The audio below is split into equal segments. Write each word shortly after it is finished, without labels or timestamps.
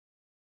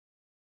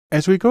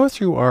As we go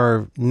through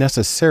our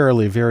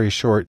necessarily very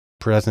short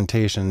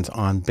presentations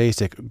on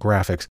basic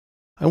graphics,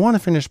 I want to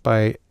finish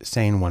by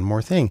saying one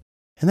more thing,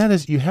 and that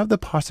is you have the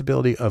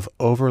possibility of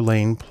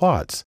overlaying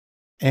plots.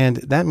 And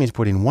that means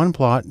putting one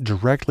plot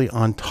directly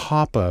on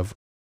top of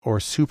or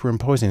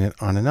superimposing it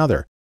on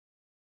another.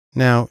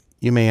 Now,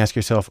 you may ask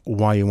yourself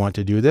why you want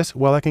to do this.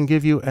 Well, I can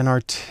give you an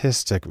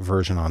artistic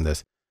version on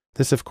this.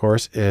 This, of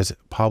course, is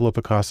Pablo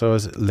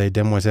Picasso's Les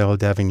Demoiselles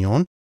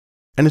d'Avignon.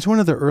 And it's one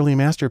of the early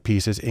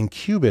masterpieces in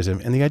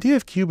Cubism. And the idea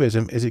of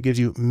Cubism is it gives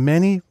you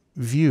many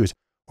views,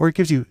 or it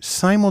gives you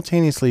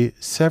simultaneously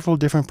several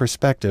different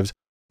perspectives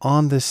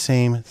on the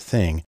same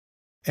thing.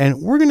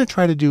 And we're going to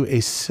try to do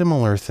a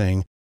similar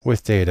thing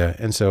with data.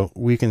 And so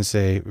we can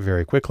say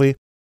very quickly,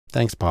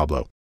 thanks,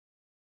 Pablo.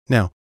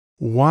 Now,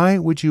 why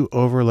would you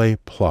overlay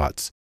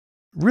plots?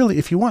 Really,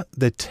 if you want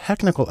the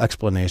technical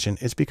explanation,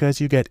 it's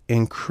because you get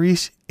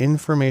increased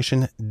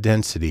information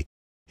density.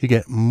 You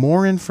get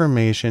more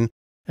information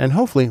and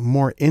hopefully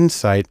more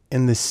insight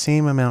in the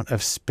same amount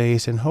of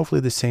space and hopefully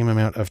the same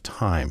amount of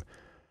time.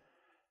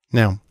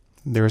 Now,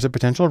 there is a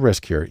potential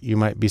risk here. You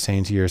might be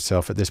saying to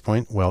yourself at this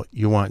point, well,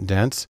 you want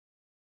dense?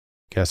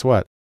 Guess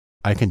what?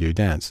 I can do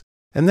dense.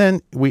 And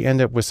then we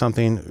end up with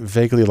something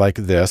vaguely like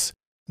this,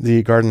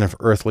 the Garden of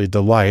Earthly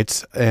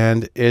Delights,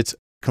 and it's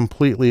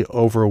completely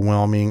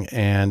overwhelming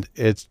and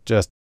it's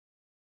just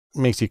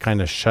makes you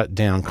kind of shut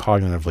down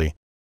cognitively.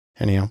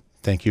 Anyhow,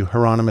 thank you,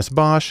 Hieronymus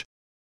Bosch.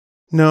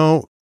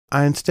 No,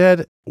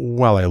 instead,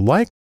 while I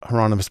like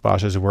Hieronymus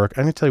Bosch's work,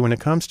 I'm going to tell you when it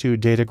comes to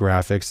data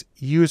graphics,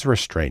 use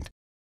restraint.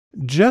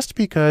 Just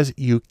because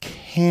you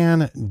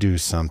can do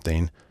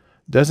something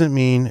doesn't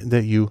mean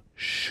that you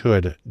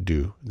should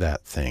do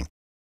that thing.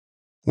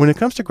 When it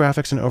comes to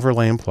graphics and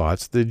overlaying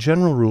plots, the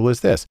general rule is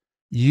this: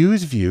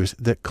 use views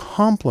that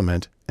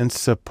complement and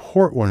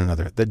support one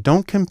another, that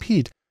don't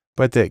compete,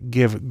 but that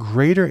give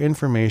greater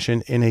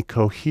information in a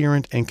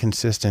coherent and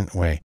consistent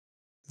way.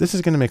 This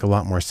is going to make a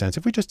lot more sense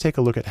if we just take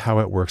a look at how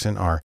it works in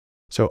R.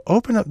 So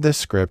open up this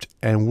script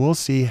and we'll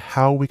see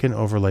how we can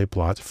overlay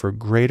plots for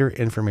greater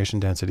information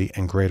density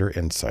and greater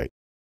insight.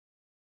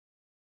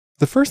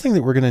 The first thing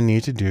that we're going to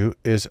need to do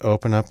is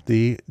open up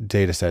the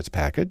datasets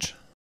package.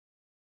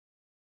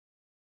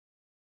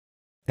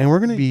 And we're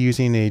going to be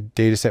using a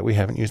dataset we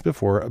haven't used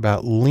before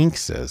about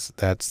lynxes.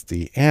 That's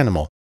the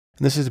animal.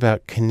 And this is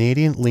about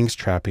Canadian lynx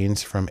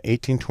trappings from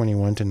 1821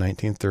 to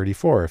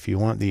 1934. If you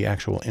want the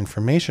actual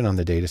information on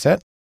the dataset,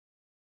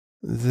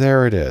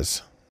 there it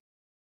is.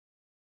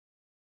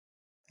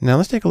 Now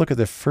let's take a look at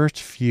the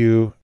first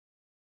few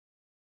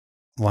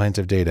lines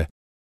of data.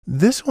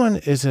 This one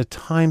is a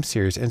time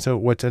series. And so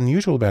what's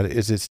unusual about it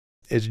is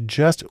it's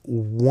just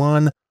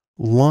one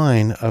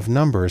line of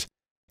numbers.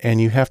 And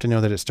you have to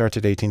know that it starts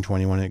at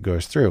 1821 and it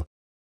goes through.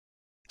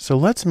 So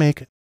let's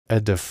make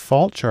a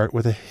default chart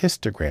with a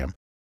histogram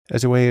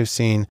as a way of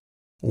seeing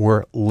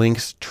were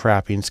lynx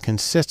trappings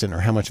consistent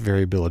or how much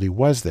variability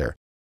was there.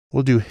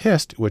 We'll do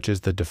hist, which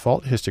is the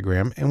default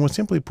histogram, and we'll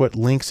simply put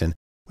lynx in.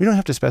 We don't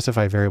have to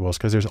specify variables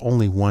because there's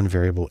only one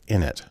variable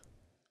in it.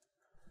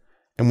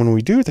 And when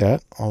we do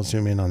that, I'll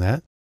zoom in on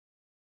that,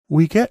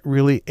 we get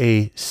really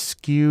a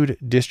skewed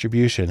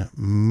distribution.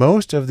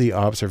 Most of the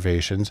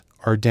observations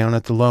are down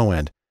at the low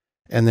end.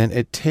 And then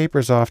it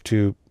tapers off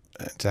to,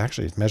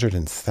 it's measured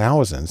in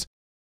thousands.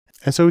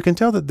 And so we can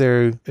tell that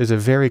there is a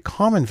very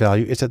common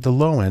value. It's at the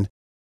low end.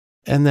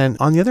 And then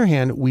on the other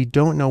hand, we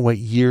don't know what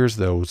years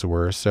those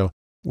were. So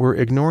we're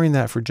ignoring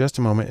that for just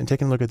a moment and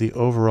taking a look at the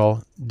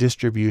overall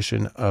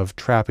distribution of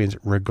trappings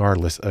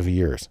regardless of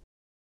years.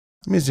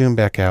 Let me zoom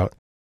back out.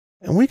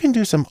 And we can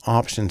do some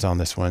options on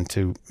this one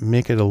to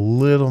make it a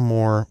little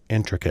more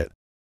intricate.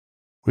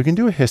 We can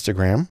do a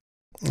histogram.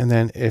 And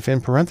then if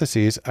in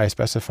parentheses, I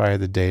specify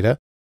the data,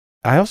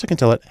 I also can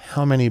tell it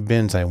how many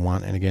bins I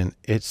want. And again,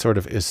 it sort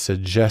of is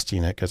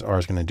suggesting it because R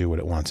is going to do what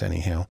it wants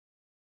anyhow.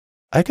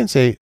 I can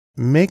say,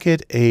 make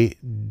it a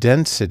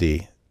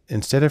density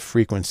instead of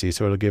frequency.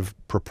 So it'll give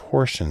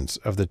proportions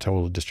of the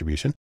total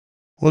distribution.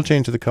 We'll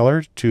change the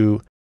color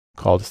to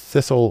called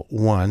Thistle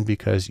 1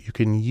 because you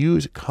can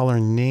use color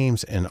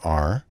names in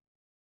R.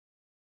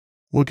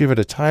 We'll give it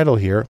a title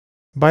here.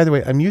 By the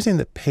way, I'm using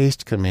the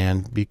paste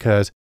command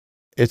because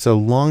it's a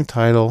long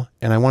title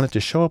and I want it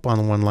to show up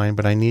on one line,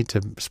 but I need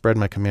to spread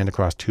my command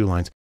across two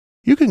lines.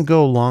 You can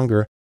go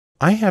longer.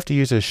 I have to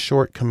use a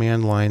short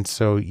command line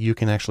so you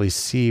can actually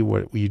see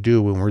what we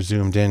do when we're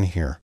zoomed in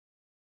here.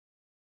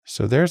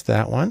 So there's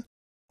that one.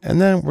 And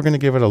then we're going to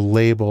give it a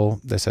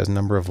label that says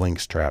number of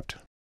lynx trapped.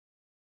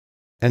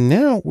 And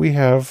now we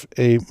have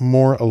a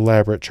more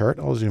elaborate chart.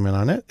 I'll zoom in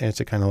on it. It's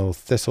a kind of little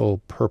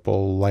thistle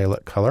purple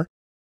lilac color.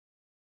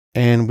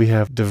 And we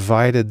have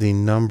divided the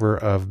number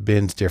of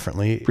bins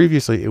differently.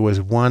 Previously, it was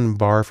 1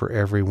 bar for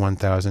every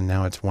 1,000.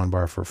 Now it's 1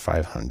 bar for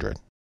 500.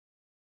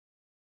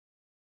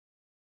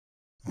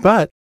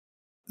 But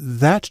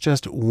that's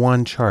just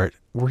one chart.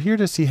 We're here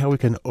to see how we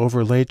can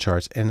overlay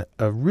charts. And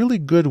a really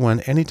good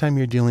one, anytime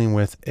you're dealing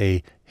with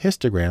a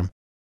histogram,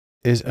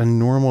 is a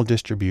normal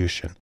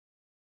distribution.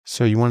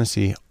 So you want to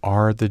see,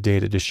 are the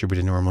data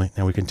distributed normally?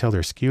 Now we can tell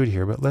they're skewed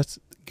here, but let's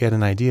get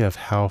an idea of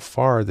how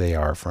far they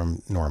are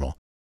from normal.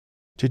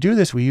 To do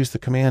this, we use the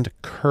command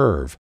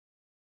curve.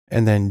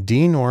 And then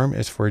dnorm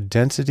is for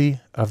density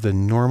of the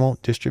normal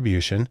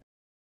distribution.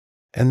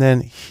 And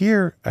then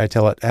here I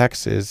tell it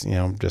x is,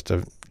 just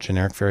a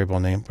generic variable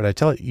name, but I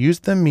tell it use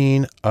the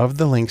mean of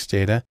the links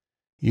data,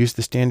 use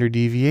the standard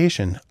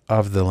deviation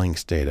of the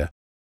links data.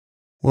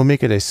 We'll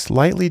make it a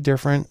slightly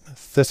different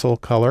thistle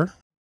color,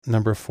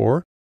 number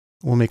 4.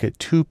 We'll make it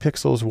 2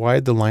 pixels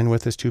wide. The line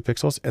width is 2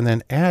 pixels. And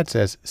then add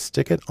says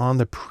stick it on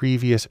the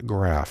previous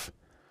graph.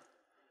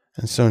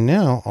 And so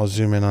now I'll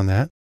zoom in on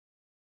that.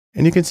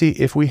 And you can see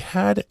if we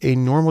had a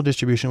normal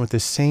distribution with the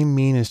same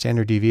mean and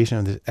standard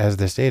deviation as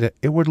this data,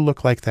 it would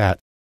look like that.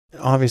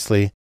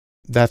 Obviously,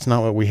 that's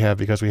not what we have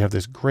because we have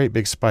this great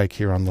big spike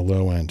here on the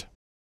low end.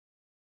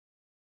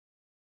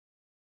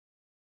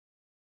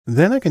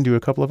 Then I can do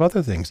a couple of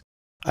other things.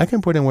 I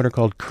can put in what are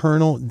called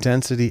kernel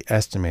density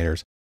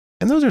estimators.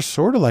 And those are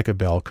sort of like a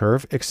bell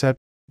curve, except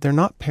they're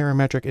not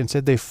parametric.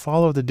 Instead, they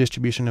follow the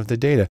distribution of the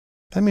data.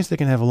 That means they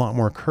can have a lot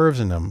more curves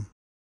in them.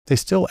 They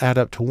still add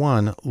up to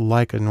 1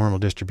 like a normal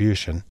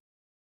distribution.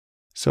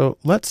 So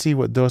let's see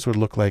what those would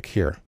look like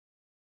here.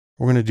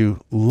 We're going to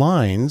do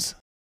lines.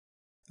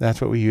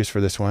 That's what we use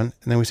for this one.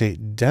 And then we say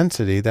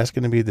density. That's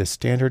going to be the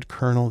standard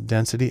kernel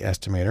density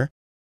estimator.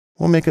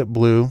 We'll make it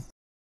blue.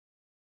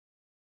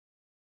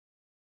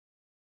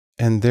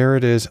 And there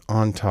it is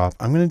on top.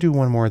 I'm going to do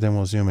one more, then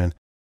we'll zoom in.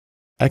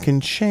 I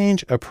can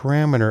change a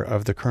parameter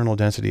of the kernel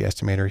density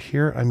estimator.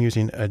 Here I'm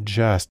using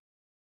adjust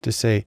to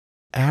say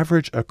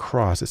average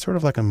across. It's sort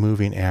of like a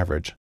moving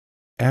average.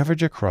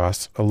 Average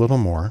across a little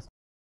more.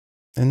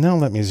 And now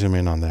let me zoom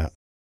in on that.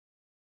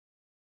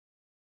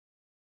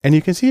 And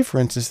you can see, for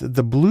instance, that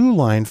the blue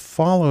line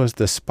follows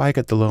the spike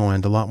at the low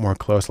end a lot more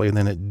closely, and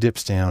then it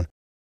dips down.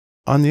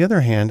 On the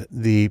other hand,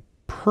 the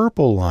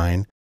purple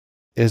line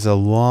is a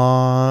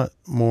lot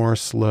more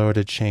slow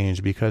to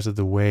change because of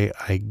the way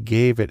I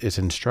gave it its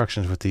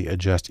instructions with the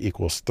adjust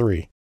equals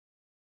 3.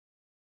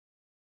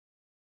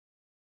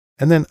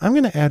 And then I'm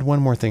going to add one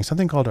more thing,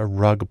 something called a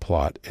rug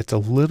plot. It's a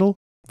little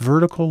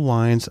vertical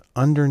lines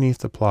underneath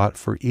the plot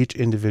for each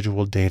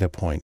individual data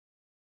point.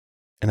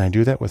 And I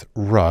do that with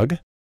rug.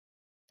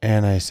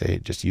 And I say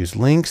just use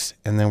links,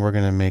 and then we're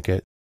going to make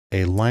it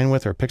a line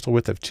width or pixel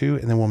width of 2,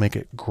 and then we'll make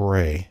it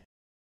gray.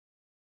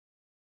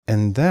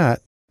 And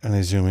that, and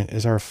I zoom in,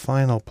 is our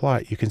final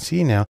plot. You can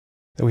see now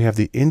that we have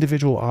the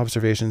individual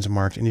observations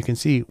marked, and you can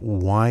see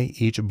why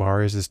each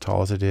bar is as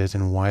tall as it is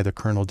and why the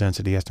kernel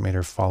density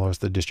estimator follows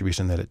the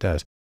distribution that it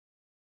does.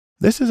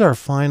 This is our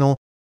final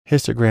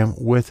histogram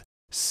with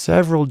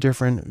several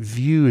different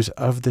views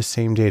of the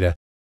same data.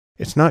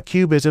 It's not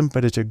cubism,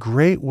 but it's a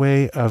great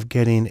way of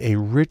getting a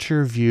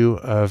richer view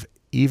of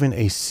even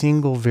a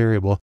single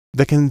variable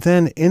that can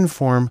then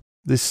inform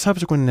the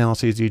subsequent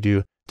analyses you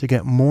do to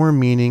get more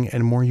meaning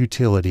and more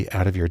utility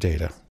out of your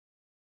data.